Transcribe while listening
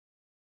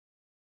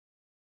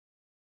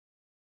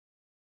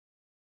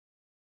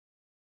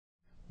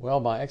Well,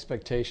 my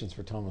expectations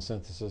for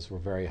tomosynthesis were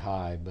very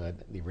high, but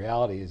the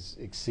reality has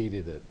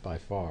exceeded it by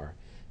far.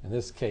 In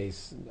this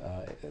case,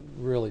 it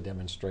really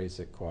demonstrates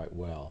it quite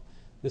well.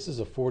 This is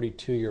a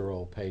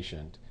 42-year-old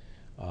patient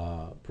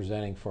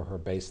presenting for her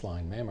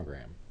baseline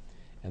mammogram.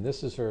 And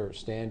this is her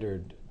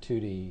standard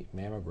 2D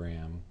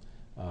mammogram,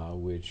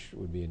 which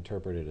would be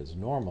interpreted as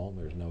normal.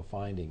 There's no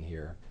finding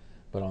here.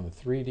 But on the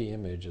 3D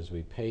image, as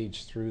we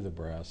page through the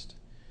breast,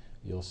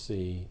 you'll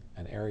see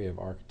an area of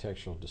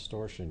architectural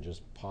distortion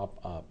just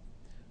pop up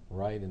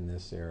right in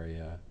this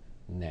area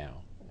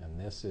now. And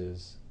this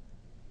is,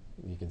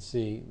 you can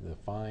see the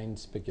fine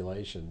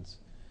spiculations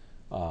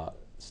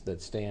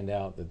that stand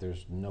out that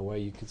there's no way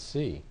you could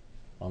see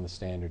on the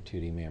standard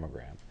 2D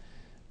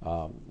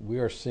mammogram. We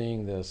are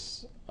seeing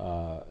this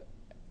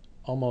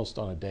almost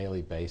on a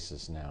daily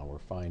basis now. We're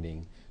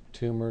finding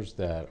tumors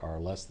that are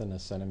less than a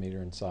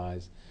centimeter in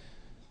size.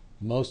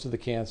 Most of the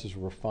cancers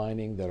we're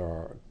finding that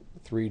are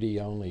 3D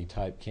only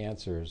type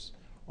cancers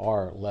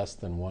are less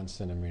than 1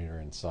 centimeter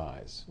in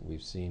size.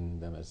 We've seen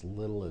them as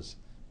little as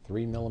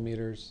 3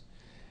 millimeters,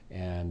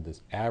 and the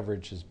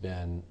average has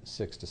been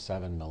 6 to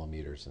 7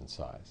 millimeters in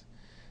size.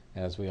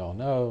 As we all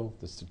know,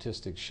 the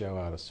statistics show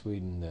out of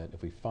Sweden that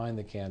if we find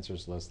the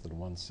cancers less than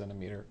 1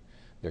 centimeter,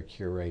 their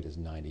cure rate is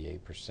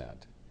 98%.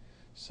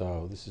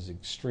 So this is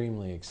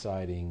extremely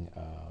exciting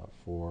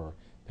for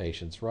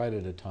patients right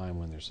at a time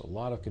when there's a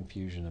lot of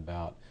confusion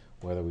about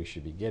whether we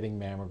should be getting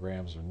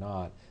mammograms or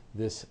not.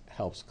 This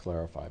helps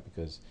clarify,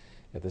 because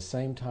at the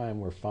same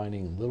time we're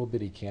finding little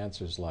bitty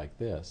cancers like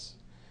this,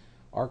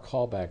 our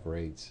callback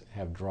rates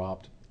have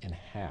dropped in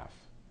half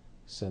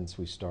since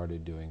we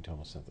started doing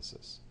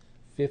tomosynthesis.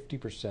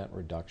 50%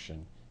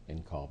 reduction in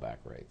callback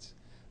rates.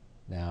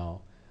 Now,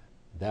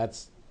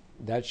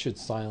 that should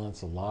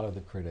silence a lot of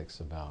the critics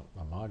about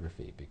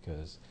mammography,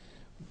 because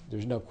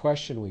there's no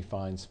question we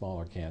find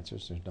smaller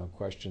cancers. There's no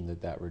question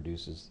that that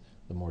reduces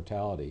the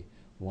mortality.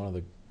 One of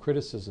the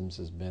criticisms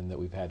has been that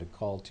we've had to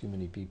call too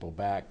many people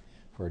back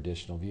for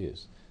additional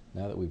views.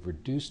 Now that we've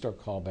reduced our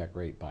callback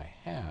rate by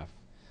half,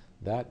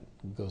 that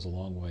goes a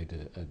long way to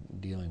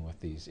dealing with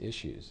these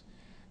issues.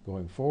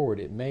 Going forward,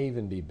 it may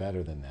even be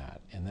better than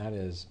that, and that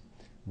is,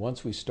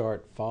 once we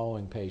start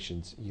following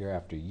patients year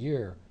after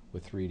year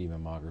with 3D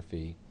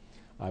mammography,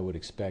 I would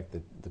expect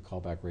that the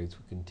callback rates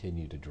will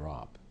continue to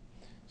drop.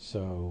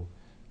 So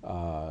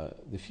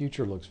the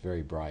future looks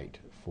very bright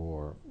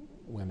for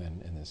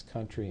women in this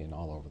country and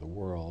all over the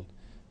world,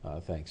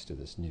 thanks to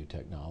this new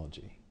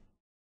technology.